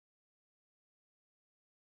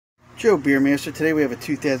Joe Beermaster. Today we have a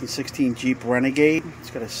 2016 Jeep Renegade. It's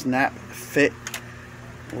got a snap fit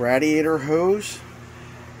radiator hose.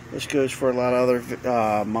 This goes for a lot of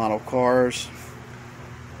other model cars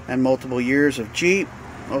and multiple years of Jeep.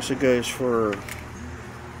 Also goes for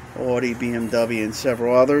Audi, BMW, and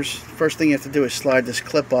several others. First thing you have to do is slide this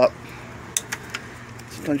clip up.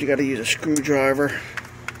 Sometimes you got to use a screwdriver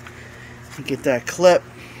to get that clip.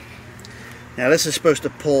 Now this is supposed to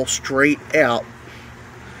pull straight out,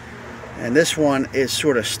 and this one is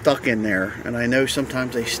sort of stuck in there, and I know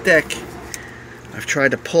sometimes they stick. I've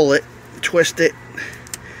tried to pull it, twist it,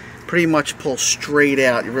 pretty much pull straight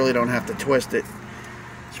out. You really don't have to twist it.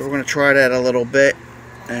 So we're going to try that a little bit,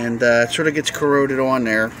 and it sort of gets corroded on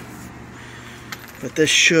there, but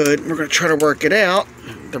this should, we're going to try to work it out.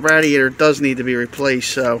 The radiator does need to be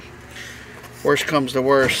replaced, so worst comes to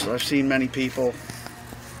worst. I've seen many people,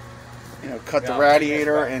 you know, cut the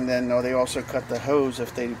radiator, and then they also cut the hose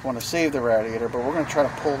if they want to save the radiator, but we're going to try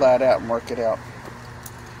to pull that out and work it out.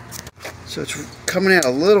 So it's coming out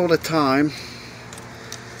a little at a time.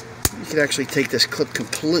 You could actually take this clip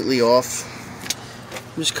completely off.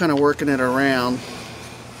 I'm just kind of working it around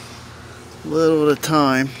a little at a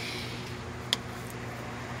time.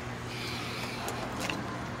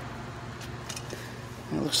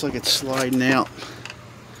 It looks like it's sliding out.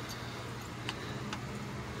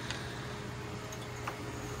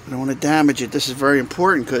 I don't want to damage it. This is very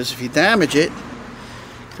important, because if you damage it,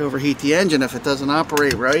 it can overheat the engine if it doesn't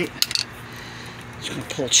operate right. It's going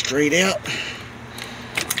to pull it straight out.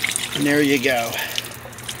 And there you go.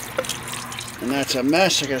 And that's a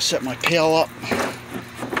mess. I got to set my pail up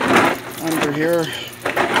under here.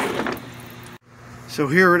 So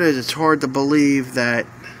here it is. It's hard to believe that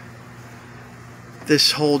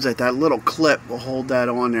this holds it. That little clip will hold that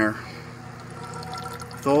on there.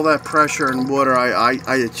 With all that pressure and water,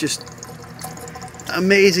 it's just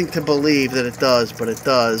amazing to believe that it does, but it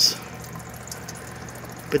does.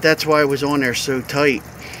 But that's why it was on there so tight.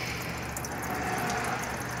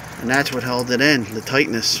 And that's what held it in, the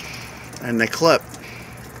tightness and the clip.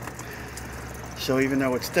 So even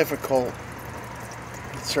though it's difficult,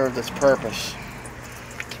 it served its purpose.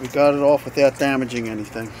 So we got it off without damaging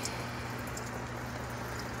anything.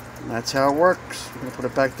 And that's how it works. I'm going to put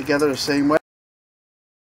it back together the same way.